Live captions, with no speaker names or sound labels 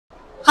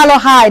Hello,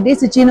 hi,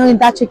 this is Geno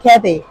Industry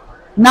Kathy.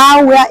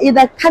 Now we are in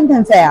the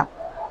Canton Fair.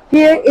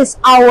 Here is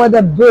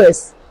the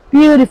booth,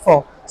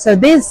 beautiful. So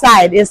this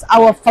side is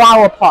our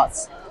flower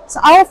pots.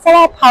 So our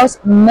flower pots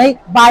made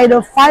by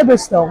the fiber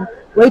stone,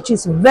 which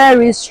is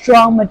very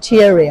strong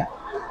material.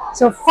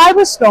 So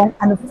fiber stone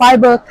and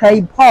fiber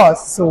clay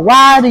pots is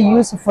widely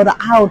used for the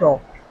outdoor,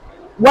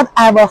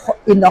 whatever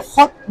in the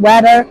hot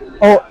weather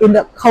or in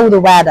the cold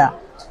weather.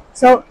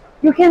 So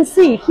you can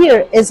see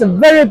here is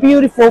very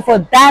beautiful for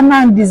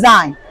diamond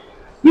design.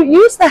 You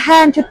use the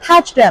hand to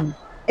touch them.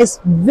 It's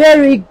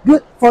very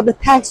good for the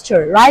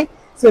texture, right?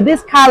 So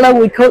this color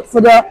we code for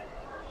the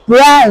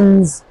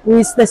bronze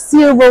with the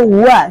silver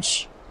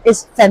wash.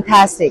 It's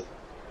fantastic.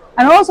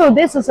 And also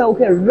this is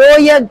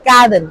royal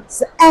garden.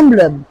 It's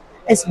emblem.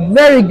 It's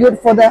very good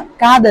for the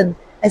garden.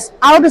 It's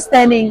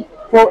outstanding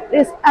for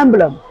this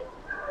emblem.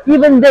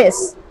 Even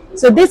this.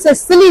 So this is a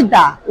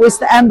cylinder with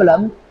the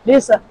emblem.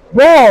 This is a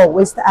ball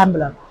with the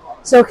emblem.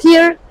 So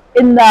here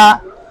in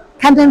the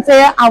Canton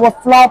Fair, our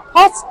flower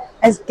pots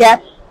has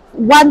get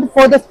one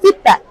for the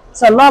feedback.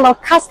 So a lot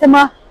of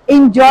customers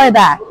enjoy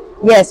that.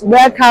 Yes,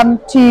 welcome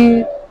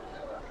to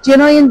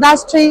Geno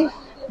Industry,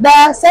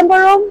 the sample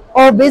room,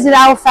 or visit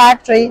our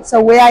factory.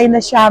 So we are in the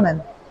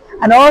Xiamen.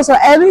 And also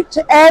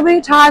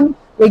every time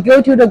we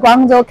go to the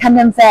Guangzhou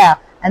Canton Fair,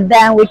 and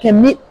then we can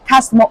meet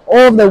customers all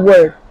over the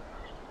world.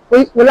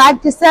 We would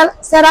like to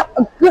set up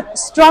a good,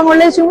 strong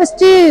relation with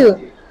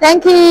you.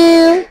 Thank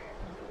you.